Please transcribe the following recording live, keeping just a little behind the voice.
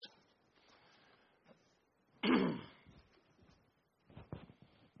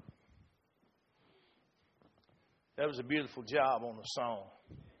That was a beautiful job on the song.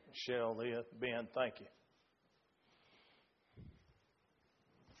 Michelle, Leah, Ben, thank you.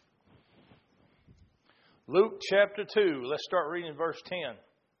 Luke chapter 2. Let's start reading verse 10.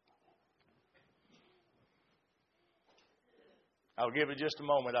 I'll give it just a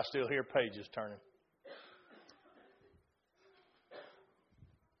moment. I still hear pages turning.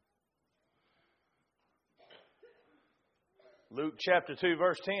 Luke chapter 2,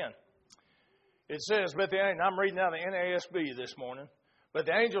 verse 10. It says, I'm reading out of the NASB this morning. But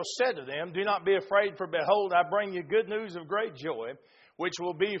the angel said to them, "Do not be afraid, for behold, I bring you good news of great joy, which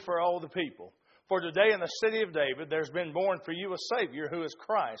will be for all the people. For today in the city of David there has been born for you a Savior, who is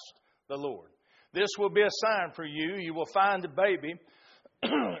Christ the Lord. This will be a sign for you. You will find a baby,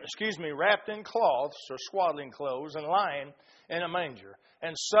 wrapped in cloths or swaddling clothes and lying in a manger."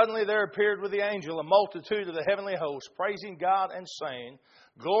 And suddenly there appeared with the angel a multitude of the heavenly host, praising God and saying,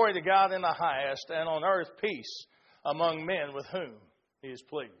 "Glory to God in the highest, and on earth peace among men with whom He is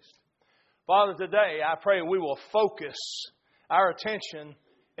pleased." Father, today I pray we will focus our attention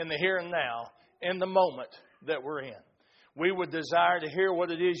in the here and now, in the moment that we're in. We would desire to hear what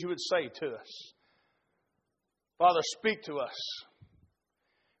it is you would say to us. Father, speak to us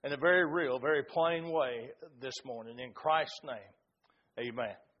in a very real, very plain way this morning. In Christ's name,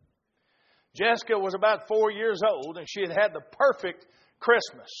 amen. Jessica was about 4 years old, and she had the perfect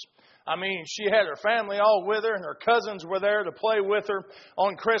Christmas. I mean, she had her family all with her, and her cousins were there to play with her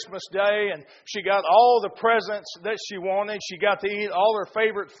on Christmas Day, and she got all the presents that she wanted. She got to eat all her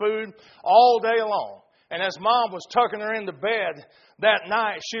favorite food all day long. And as Mom was tucking her into bed that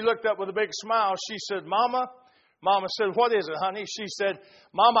night, she looked up with a big smile. She said, Mama said, "What is it, honey?" She said,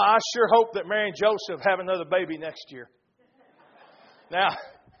 "Mama, I sure hope that Mary and Joseph have another baby next year." Now,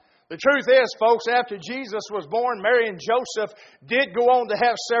 the truth is, folks, after Jesus was born, Mary and Joseph did go on to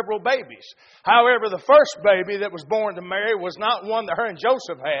have several babies. However, the first baby that was born to Mary was not one that her and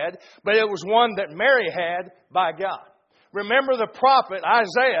Joseph had, but it was one that Mary had by God. Remember the prophet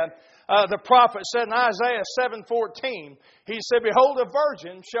Isaiah. The prophet said in Isaiah 7:14, he said, "Behold, a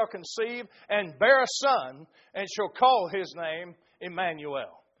virgin shall conceive and bear a son, and shall call his name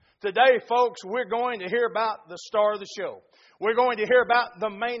Emmanuel." Today, folks, we're going to hear about the star of the show. We're going to hear about the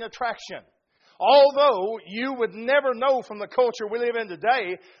main attraction. Although you would never know from the culture we live in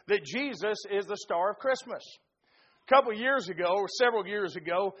today that Jesus is the star of Christmas. A couple years ago, or several years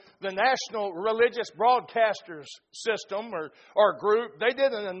ago, the National Religious Broadcasters System or group, they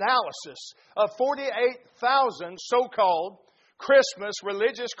did an analysis of 48,000 so-called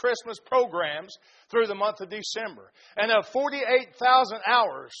religious Christmas programs through the month of December. And of 48,000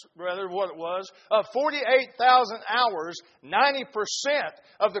 hours, of 48,000 hours, 90%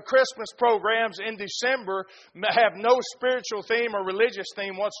 of the Christmas programs in December have no spiritual theme or religious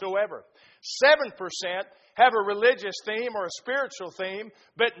theme whatsoever. 7% have a religious theme or a spiritual theme,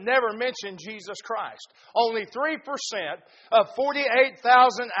 but never mention Jesus Christ. Only 3% of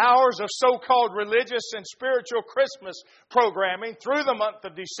 48,000 hours of so-called religious and spiritual Christmas programming through the month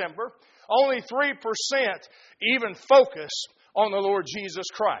of December, only 3% even focus on the Lord Jesus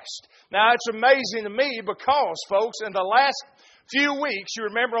Christ. Now, it's amazing to me because, folks, in the last few weeks, you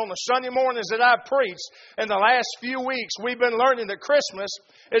remember on the Sunday mornings that I've preached, in the last few weeks, we've been learning that Christmas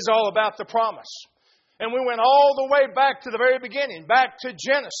is all about the promise. And we went all the way back to the very beginning, back to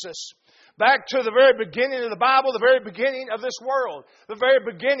Genesis, back to the very beginning of the Bible, the very beginning of this world, the very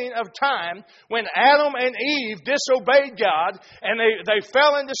beginning of time, when Adam and Eve disobeyed God and they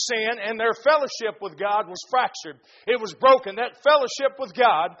fell into sin, and their fellowship with God was fractured. It was broken. That fellowship with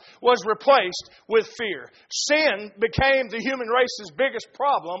God was replaced with fear. Sin became the human race's biggest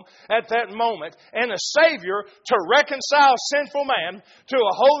problem at that moment, and a Savior to reconcile sinful man to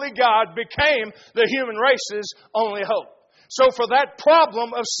a holy God became the human race's only hope. So for that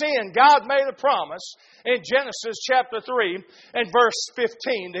problem of sin, God made a promise in Genesis chapter 3 and verse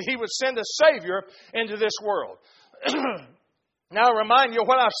 15 that He would send a Savior into this world. Now I remind you of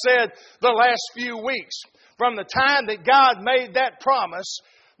what I've said the last few weeks. From the time that God made that promise,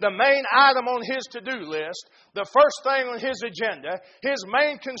 the main item on His to-do list, the first thing on His agenda, His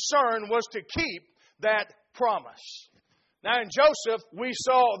main concern was to keep that promise. Now in Joseph, we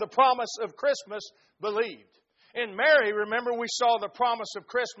saw the promise of Christmas believed. In Mary, remember, we saw the promise of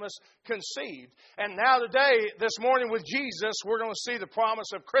Christmas conceived. And now today, this morning with Jesus, we're going to see the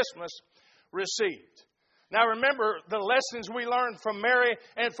promise of Christmas received. Now remember the lessons we learned from Mary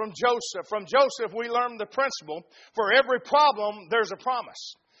and from Joseph. From Joseph, we learned the principle, for every problem, there's a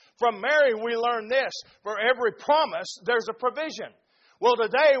promise. From Mary, we learned this, for every promise, there's a provision. Well,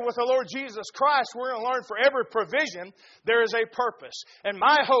 today with the Lord Jesus Christ, we're going to learn for every provision, there is a purpose. And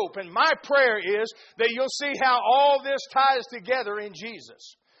my hope and my prayer is that you'll see how all this ties together in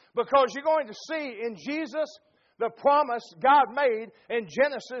Jesus. Because you're going to see in Jesus the promise God made in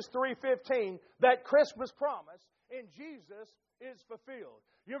Genesis 3:15, that Christmas promise in Jesus is fulfilled.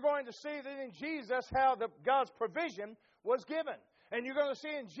 You're going to see that in Jesus how God's provision was given. And you're going to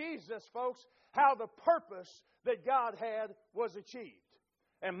see in Jesus, folks, how the purpose that God had was achieved.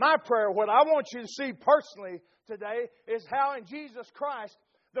 And my prayer, what I want you to see personally today, is how in Jesus Christ,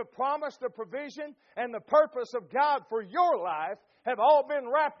 the promise, the provision, and the purpose of God for your life have all been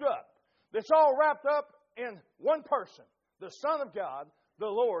wrapped up. It's all wrapped up in one person, the Son of God, the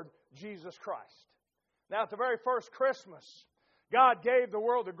Lord Jesus Christ. Now, at the very first Christmas, God gave the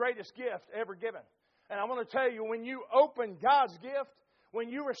world the greatest gift ever given. And I want to tell you, when you open God's gift, when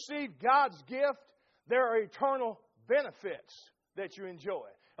you receive God's gift, there are eternal benefits that you enjoy.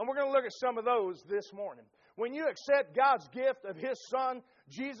 And we're going to look at some of those this morning. When you accept God's gift of His Son,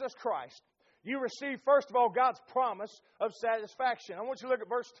 Jesus Christ, you receive, first of all, God's promise of satisfaction. I want you to look at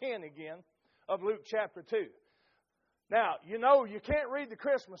verse 10 again of Luke chapter 2. Now, you know you can't read the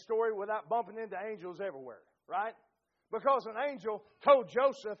Christmas story without bumping into angels everywhere, right? Because an angel told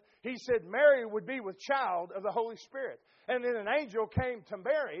Joseph, he said Mary would be with child of the Holy Spirit. And then an angel came to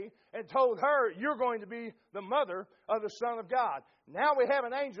Mary and told her, you're going to be the mother of the Son of God. Now we have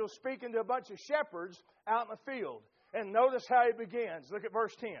an angel speaking to a bunch of shepherds out in the field. And notice how he begins. Look at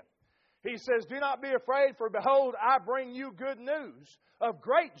verse 10. He says, do not be afraid, for behold, I bring you good news of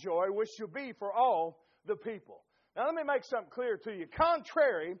great joy, which shall be for all the people. Now let me make something clear to you.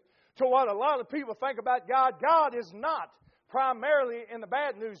 Contrary to what a lot of people think about God, God is not primarily in the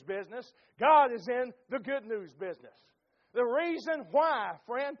bad news business. God is in the good news business. The reason why,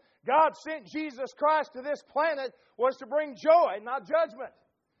 friend, God sent Jesus Christ to this planet was to bring joy, not judgment.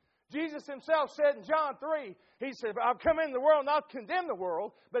 Jesus Himself said in John 3, He said, I've come into the world not to condemn the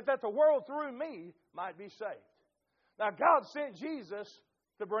world, but that the world through me might be saved. Now, God sent Jesus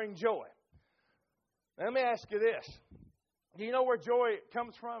to bring joy. Now, let me ask you this. Do you know where joy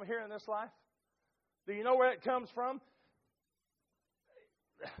comes from here in this life? Do you know where it comes from?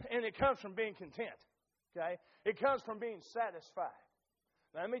 And it comes from being content. Okay? It comes from being satisfied.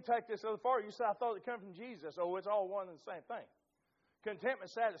 Now, let me take this a little farther. You said, I thought it came from Jesus. Oh, it's all one and the same thing. Contentment,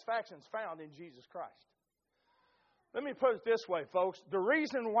 satisfaction is found in Jesus Christ. Let me put it this way, folks. The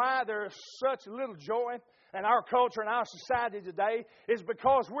reason why there's such little joy in our culture and our society today is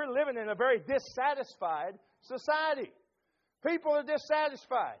because we're living in a very dissatisfied society. People are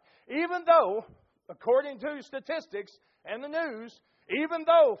dissatisfied. Even though, according to statistics and the news, even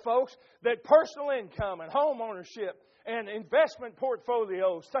though, folks, that personal income and home ownership and investment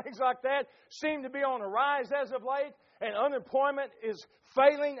portfolios, things like that, seem to be on a rise as of late, and unemployment is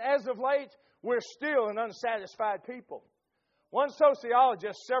failing as of late, we're still an unsatisfied people. One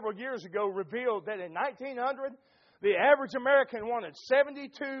sociologist several years ago revealed that in 1900, the average American wanted 72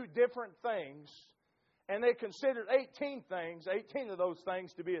 different things, and they considered 18 of those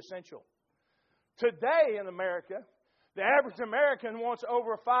things to be essential. Today in America, the average American wants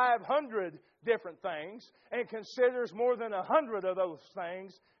over 500 different things and considers more than 100 of those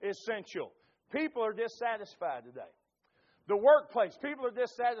things essential. People are dissatisfied today. The workplace, people are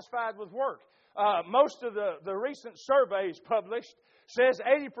dissatisfied with work. Most of the recent surveys published says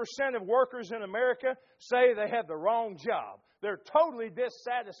 80% of workers in America say they have the wrong job. They're totally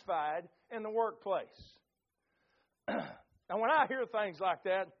dissatisfied in the workplace. And when I hear things like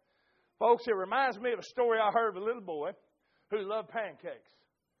that, folks, it reminds me of a story I heard of a little boy who loved pancakes.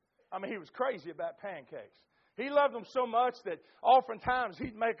 I mean, he was crazy about pancakes. He loved them so much that oftentimes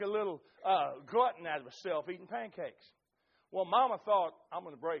he'd make a little glutton out of himself eating pancakes. Well, Mama thought, I'm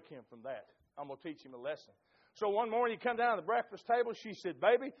going to break him from that. I'm going to teach him a lesson. So one morning he come down to the breakfast table. She said,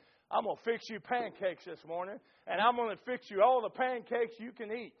 baby, I'm going to fix you pancakes this morning, and I'm going to fix you all the pancakes you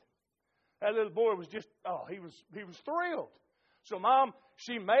can eat. That little boy was just, he was thrilled. So Mom,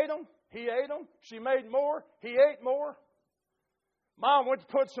 she made them. He ate them. She made more. He ate more. Mom went to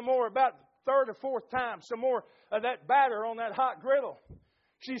put some more, about third or fourth time, some more of that batter on that hot griddle.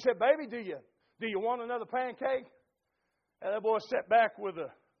 She said, baby, do you want another pancake? And that boy sat back with a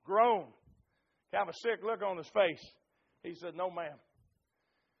groan, kind of a sick look on his face. He said, no, ma'am.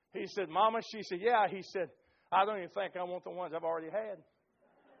 He said, Mama, she said, yeah. He said, I don't even think I want the ones I've already had.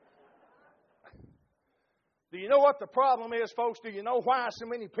 Do you know what the problem is, folks? Do you know why so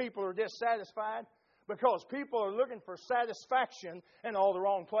many people are dissatisfied? Because people are looking for satisfaction in all the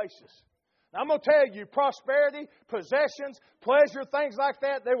wrong places. Now, I'm going to tell you, prosperity, possessions, pleasure, things like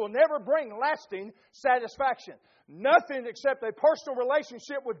that, they will never bring lasting satisfaction. Nothing except a personal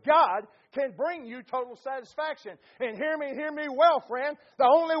relationship with God can bring you total satisfaction. And hear me well, friend. The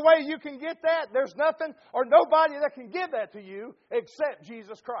only way you can get that, there's nothing or nobody that can give that to you except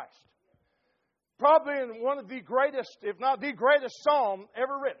Jesus Christ. Probably in one of the greatest, if not the greatest psalm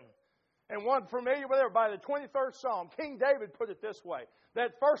ever written, and one familiar with everybody, the 23rd Psalm, King David put it this way.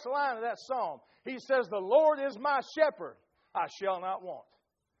 That first line of that psalm, he says, "The Lord is my shepherd, I shall not want."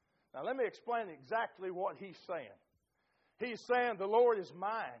 Now let me explain exactly what he's saying. He's saying, the Lord is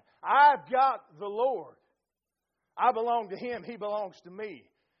mine. I've got the Lord. I belong to Him. He belongs to me.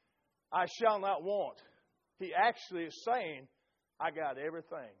 I shall not want. He actually is saying, I got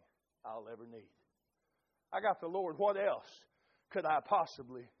everything I'll ever need. I got the Lord. What else could I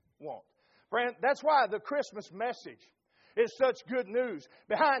possibly want? Friend, that's why the Christmas message is such good news.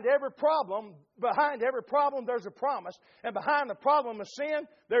 Behind every problem, there's a promise. And behind the problem of sin,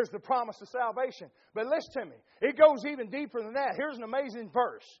 there's the promise of salvation. But listen to me. It goes even deeper than that. Here's an amazing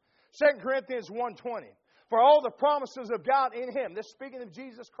verse. 2 Corinthians 1:20. For all the promises of God in Him, this is speaking of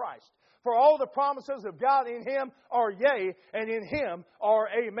Jesus Christ, for all the promises of God in Him are yea, and in Him are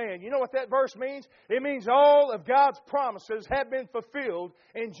amen. You know what that verse means? It means all of God's promises have been fulfilled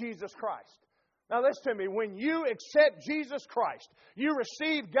in Jesus Christ. Now listen to me. When you accept Jesus Christ, you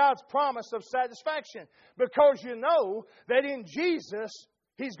receive God's promise of satisfaction because you know that in Jesus,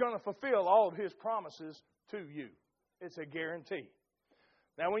 He's going to fulfill all of His promises to you. It's a guarantee.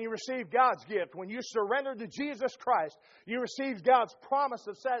 Now, when you receive God's gift, when you surrender to Jesus Christ, you receive God's promise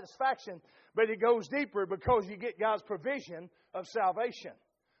of satisfaction, but it goes deeper because you get God's provision of salvation.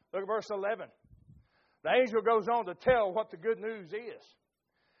 Look at verse 11. The angel goes on to tell what the good news is.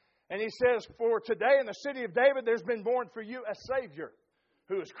 And he says, for today in the city of David, there's been born for you a Savior,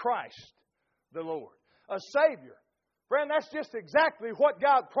 who is Christ the Lord. A Savior. Friend, that's just exactly what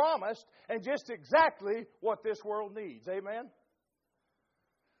God promised and just exactly what this world needs. Amen?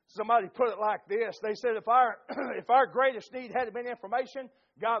 Somebody put it like this. They said if our greatest need had been information,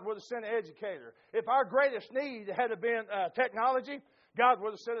 God would have sent an educator. If our greatest need had been technology, God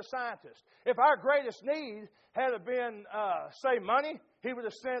would have sent a scientist. If our greatest need had been, say, money, He would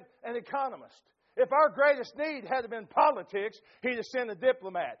have sent an economist. If our greatest need had been politics, He'd have sent a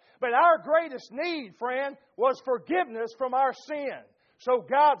diplomat. But our greatest need, friend, was forgiveness from our sin. So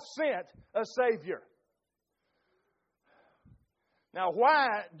God sent a Savior. Now,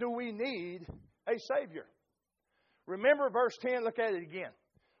 why do we need a Savior? Remember verse 10. Look at it again.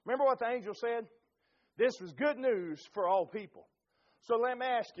 Remember what the angel said? This was good news for all people. So let me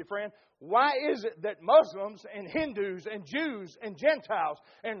ask you, friend, why is it that Muslims and Hindus and Jews and Gentiles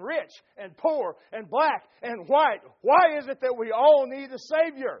and rich and poor and black and white, why is it that we all need a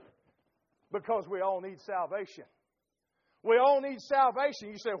Savior? Because we all need salvation. We all need salvation.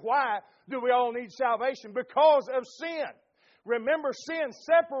 You say, why do we all need salvation? Because of sin. Remember, sin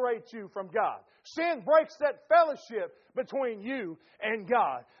separates you from God. Sin breaks that fellowship between you and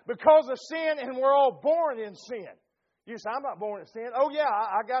God. Because of sin, and we're all born in sin. You say, I'm not born in sin. Oh, yeah,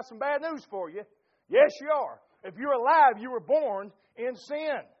 I got some bad news for you. Yes, you are. If you're alive, you were born in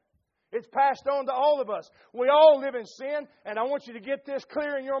sin. It's passed on to all of us. We all live in sin, and I want you to get this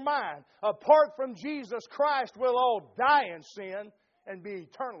clear in your mind. Apart from Jesus Christ, we'll all die in sin and be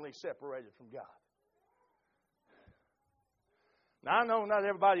eternally separated from God. Now, I know not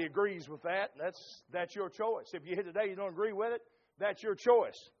everybody agrees with that. That's your choice. If you're here today, you don't agree with it, that's your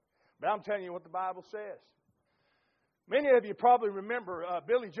choice. But I'm telling you what the Bible says. Many of you probably remember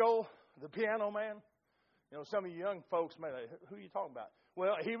Billy Joel, the piano man. You know, some of you young folks may say, who are you talking about?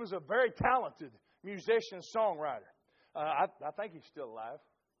 Well, he was a very talented musician, songwriter. I think he's still alive.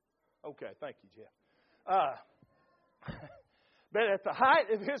 Okay, thank you, Jeff. But at the height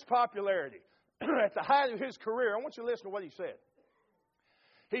of his popularity, at the height of his career, I want you to listen to what he said.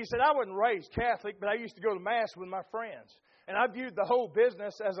 He said, I wasn't raised Catholic, but I used to go to Mass with my friends. And I viewed the whole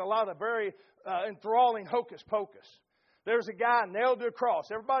business as a lot of very enthralling hocus pocus. There's a guy nailed to a cross.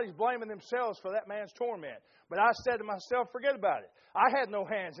 Everybody's blaming themselves for that man's torment. But I said to myself, forget about it. I had no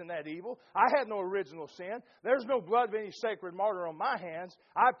hands in that evil. I had no original sin. There's no blood of any sacred martyr on my hands.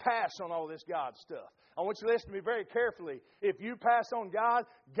 I pass on all this God stuff. I want you to listen to me very carefully. If you pass on God,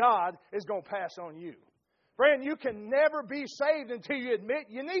 God is going to pass on you. Friend, you can never be saved until you admit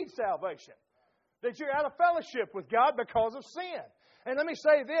you need salvation. That you're out of fellowship with God because of sin. And let me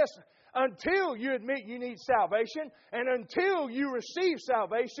say this. Until you admit you need salvation and until you receive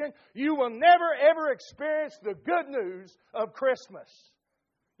salvation, you will never ever experience the good news of Christmas.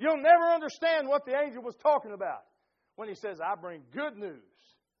 You'll never understand what the angel was talking about when he says, I bring good news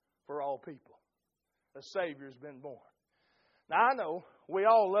for all people. A Savior has been born. Now, I know we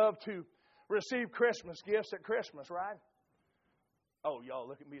all love to receive Christmas gifts at Christmas, right? Oh, y'all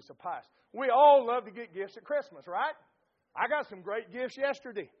look at me so pious. We all love to get gifts at Christmas, right? I got some great gifts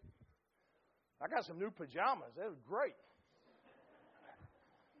yesterday. I got some new pajamas. They were great.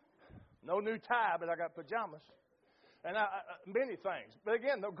 No new tie, but I got pajamas. And many things. But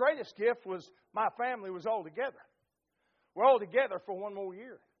again, the greatest gift was my family was all together. We're all together for one more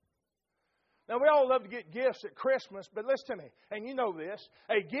year. Now, we all love to get gifts at Christmas, but listen to me, and you know this.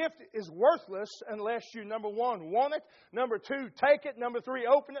 A gift is worthless unless you, number one, want it. Number two, take it. Number three,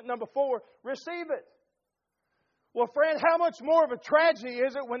 open it. Number four, receive it. Well, friend, how much more of a tragedy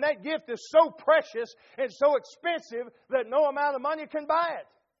is it when that gift is so precious and so expensive that no amount of money can buy it?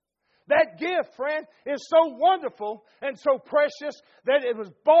 That gift, friend, is so wonderful and so precious that it was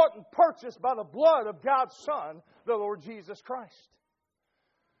bought and purchased by the blood of God's Son, the Lord Jesus Christ.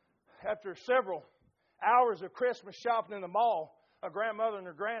 After several hours of Christmas shopping in the mall, a grandmother and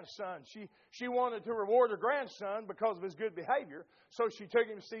her grandson, she wanted to reward her grandson because of his good behavior, so she took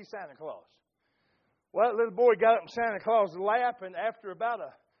him to see Santa Claus. Well, that little boy got up in Santa Claus' lap, and after about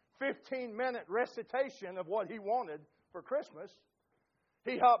a 15-minute recitation of what he wanted for Christmas,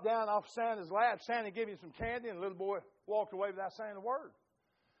 he hopped down off Santa's lap. Santa gave him some candy, and the little boy walked away without saying a word.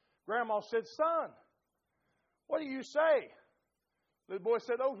 Grandma said, "Son, what do you say?" The boy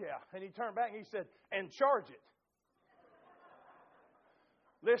said, "Oh, yeah." And he turned back and he said, "And charge it."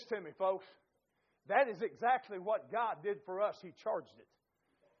 Listen to me, folks. That is exactly what God did for us. He charged it.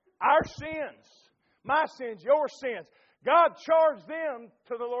 Our sins, my sins, your sins, God charged them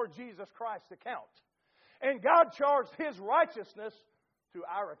to the Lord Jesus Christ's account. And God charged His righteousness to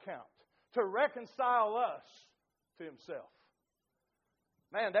our account to reconcile us to Himself.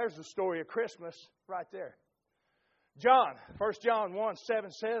 Man, there's the story of Christmas right there. 1 John 1:7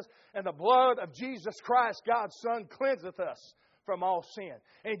 says, "And the blood of Jesus Christ, God's Son, cleanseth us from all sin."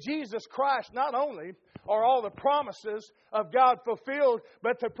 And Jesus Christ, not only are all the promises of God fulfilled,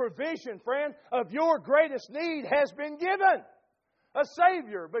 but the provision, friend, of your greatest need has been given. A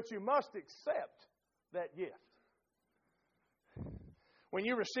Savior, but you must accept that gift. When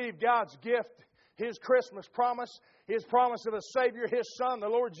you receive God's gift, His Christmas promise, His promise of a Savior, His Son, the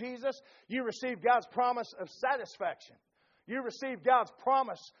Lord Jesus, you receive God's promise of satisfaction. You receive God's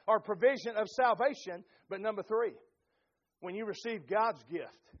promise or provision of salvation. But number three, when you receive God's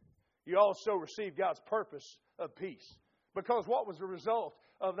gift, you also receive God's purpose of peace. Because what was the result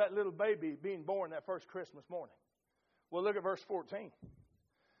of that little baby being born that first Christmas morning? Well, look at verse 14.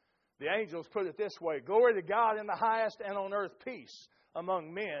 The angels put it this way: "Glory to God in the highest, and on earth peace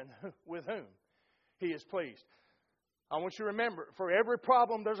among men with whom He is pleased." I want you to remember, for every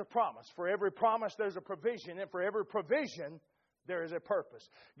problem there's a promise. For every promise there's a provision. And for every provision there is a purpose.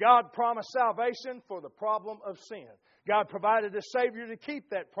 God promised salvation for the problem of sin. God provided a Savior to keep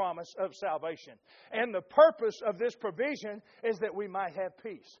that promise of salvation. And the purpose of this provision is that we might have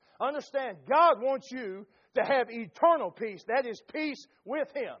peace. Understand, God wants you to have eternal peace. That is peace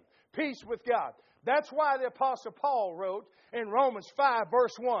with Him. Peace with God. That's why the Apostle Paul wrote in Romans 5,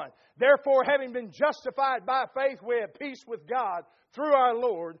 verse 1, "Therefore, having been justified by faith, we have peace with God through our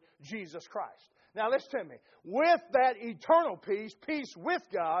Lord Jesus Christ." Now listen to me. With that eternal peace, peace with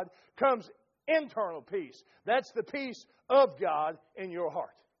God, comes internal peace. That's the peace of God in your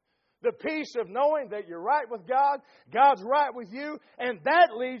heart. The peace of knowing that you're right with God, God's right with you, and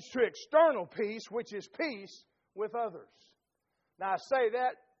that leads to external peace, which is peace with others. Now I say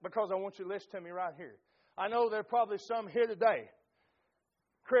that because I want you to listen to me right here. I know there are probably some here today.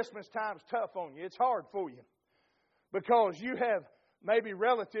 Christmas time's tough on you. It's hard for you. Because you have maybe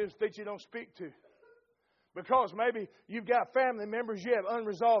relatives that you don't speak to. Because maybe you've got family members you have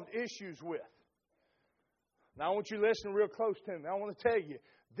unresolved issues with. Now I want you to listen real close to me. I want to tell you,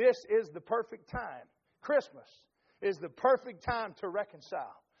 this is the perfect time. Christmas is the perfect time to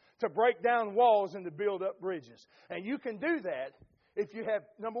reconcile, to break down walls and to build up bridges. And you can do that if you have,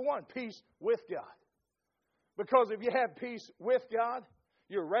 number one, peace with God. Because if you have peace with God,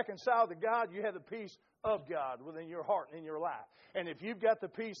 you're reconciled to God, you have the peace of God within your heart and in your life. And if you've got the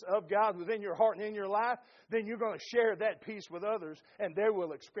peace of God within your heart and in your life, then you're going to share that peace with others, and they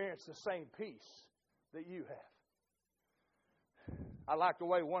will experience the same peace that you have. I like the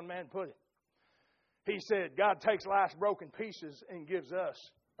way one man put it. He said, "God takes life's broken pieces and gives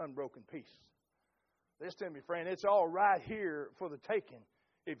us unbroken peace." Listen to me, friend. It's all right here for the taking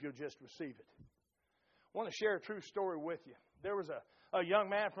if you'll just receive it. I want to share a true story with you. There was a young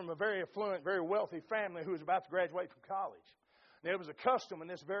man from a very affluent, very wealthy family who was about to graduate from college. There was a custom in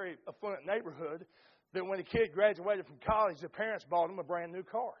this very affluent neighborhood that when a kid graduated from college, the parents bought him a brand new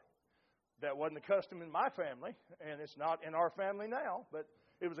car. That wasn't a custom in my family, and it's not in our family now, but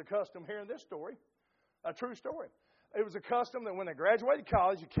it was a custom here in this story, a true story. It was a custom that when they graduated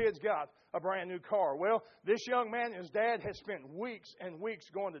college, the kids got a brand new car. Well, this young man and his dad had spent weeks and weeks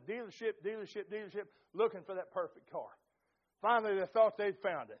going to dealership, looking for that perfect car. Finally, they thought they'd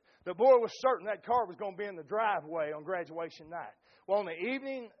found it. The boy was certain that car was going to be in the driveway on graduation night. Well, on the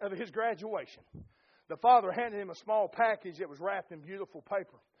evening of his graduation, the father handed him a small package that was wrapped in beautiful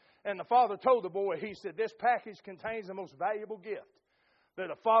paper. And the father told the boy, he said, this package contains the most valuable gift that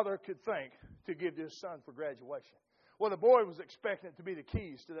a father could think to give to his son for graduation. Well, the boy was expecting it to be the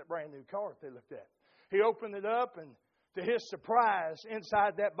keys to that brand new car that they looked at. He opened it up, and to his surprise,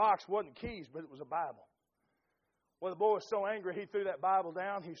 inside that box wasn't keys, but it was a Bible. Well, the boy was so angry, he threw that Bible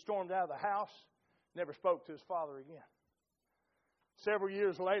down. He stormed out of the house, never spoke to his father again. Several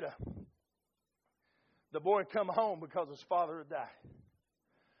years later, the boy had come home because his father had died.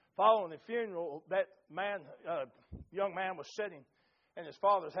 Following the funeral, that young man was sitting in his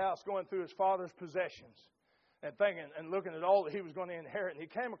father's house, going through his father's possessions and thinking and looking at all that he was going to inherit. And he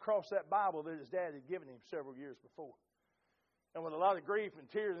came across that Bible that his dad had given him several years before. And with a lot of grief and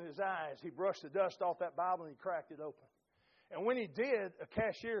tears in his eyes, he brushed the dust off that Bible and he cracked it open. And when he did, a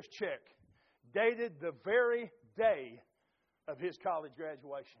cashier's check dated the very day of his college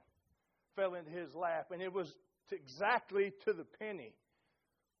graduation fell into his lap. And it was exactly to the penny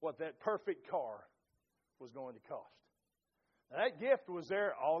what that perfect car was going to cost. Now, that gift was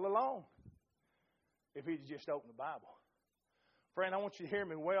there all along if he'd just opened the Bible. Friend, I want you to hear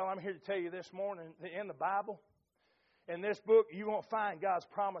me well. I'm here to tell you this morning, in the Bible, in this book, you won't find God's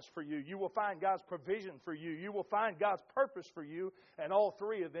promise for you. You will find God's provision for you. You will find God's purpose for you, and all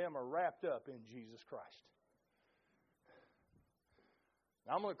three of them are wrapped up in Jesus Christ.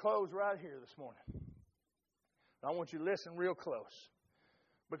 Now, I'm going to close right here this morning. I want you to listen real close.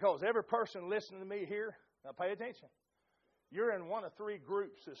 Because every person listening to me here, now pay attention, you're in one of three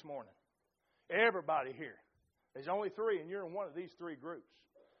groups this morning. Everybody here. There's only three, and you're in one of these three groups.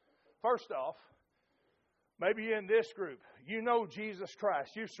 First off, maybe you're in this group. You know Jesus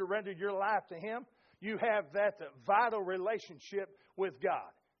Christ. You've surrendered your life to Him. You have that vital relationship with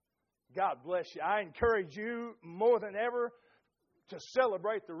God. God bless you. I encourage you more than ever to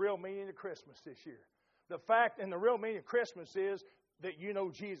celebrate the real meaning of Christmas this year. The fact and the real meaning of Christmas is that you know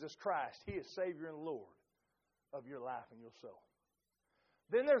Jesus Christ. He is Savior and Lord of your life and your soul.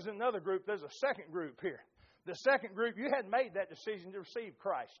 Then there's another group. There's a second group here. The second group, you hadn't made that decision to receive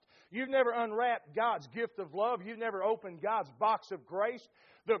Christ. You've never unwrapped God's gift of love. You've never opened God's box of grace,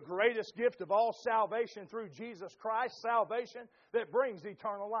 the greatest gift of all, salvation through Jesus Christ, salvation that brings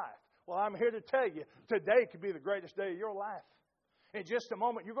eternal life. Well, I'm here to tell you, today could be the greatest day of your life. In just a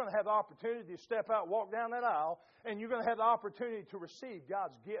moment, you're going to have the opportunity to step out, walk down that aisle, and you're going to have the opportunity to receive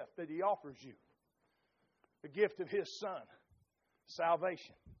God's gift that He offers you. The gift of His Son,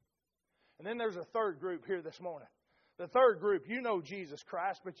 salvation. And then there's a third group here this morning. The third group, you know Jesus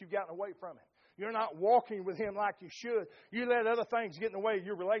Christ, but you've gotten away from Him. You're not walking with Him like you should. You let other things get in the way of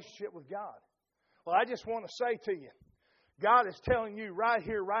your relationship with God. Well, I just want to say to you, God is telling you right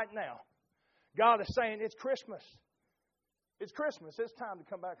here, right now, God is saying it's Christmas. It's Christmas. It's time to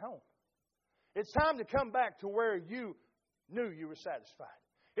come back home. It's time to come back to where you knew you were satisfied.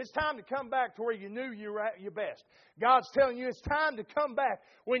 It's time to come back to where you knew you were at your best. God's telling you it's time to come back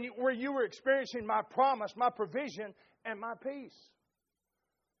where you were experiencing my promise, my provision, and my peace.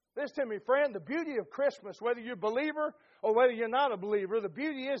 Listen to me, friend. The beauty of Christmas, whether you're a believer or whether you're not a believer, the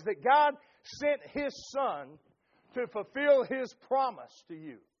beauty is that God sent His Son to fulfill His promise to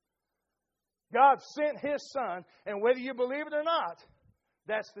you. God sent His Son, and whether you believe it or not,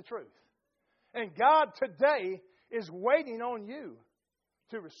 that's the truth. And God today is waiting on you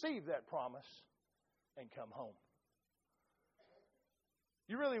to receive that promise and come home.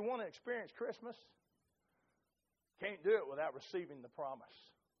 You really want to experience Christmas? Can't do it without receiving the promise.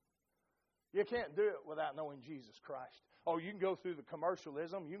 You can't do it without knowing Jesus Christ. Oh, you can go through the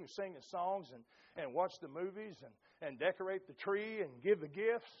commercialism, you can sing the songs and watch the movies and decorate the tree and give the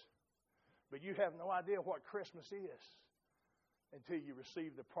gifts. But you have no idea what Christmas is until you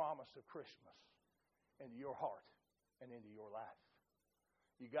receive the promise of Christmas into your heart and into your life.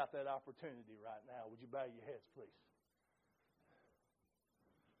 You got that opportunity right now. Would you bow your heads, please?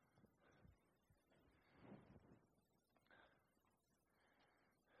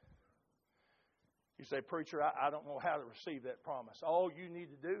 You say, preacher, I don't know how to receive that promise. All you need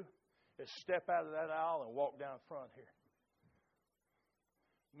to do is step out of that aisle and walk down front here.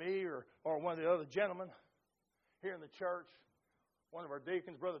 Me or one of the other gentlemen here in the church, one of our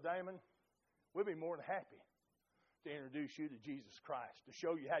deacons, Brother Damon, we'll be more than happy to introduce you to Jesus Christ, to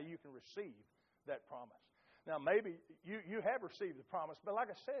show you how you can receive that promise. Now, maybe you have received the promise, but like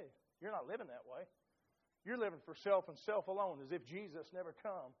I said, you're not living that way. You're living for self and self alone, as if Jesus never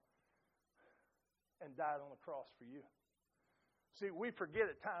come and died on the cross for you. See, we forget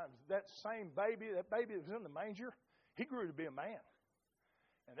at times that same baby, that baby that was in the manger, he grew to be a man.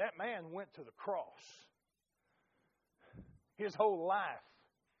 And that man went to the cross. His whole life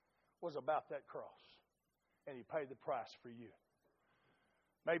was about that cross. And he paid the price for you.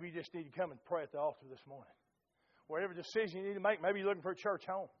 Maybe you just need to come and pray at the altar this morning. Whatever decision you need to make, maybe you're looking for a church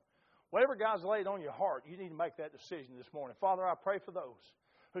home. Whatever God's laid on your heart, you need to make that decision this morning. Father, I pray for those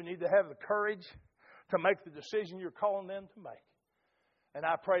who need to have the courage to make the decision you're calling them to make. And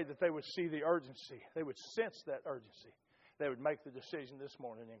I pray that they would see the urgency. They would sense that urgency. They would make the decision this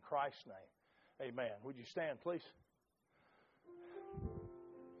morning in Christ's name. Amen. Would you stand, please?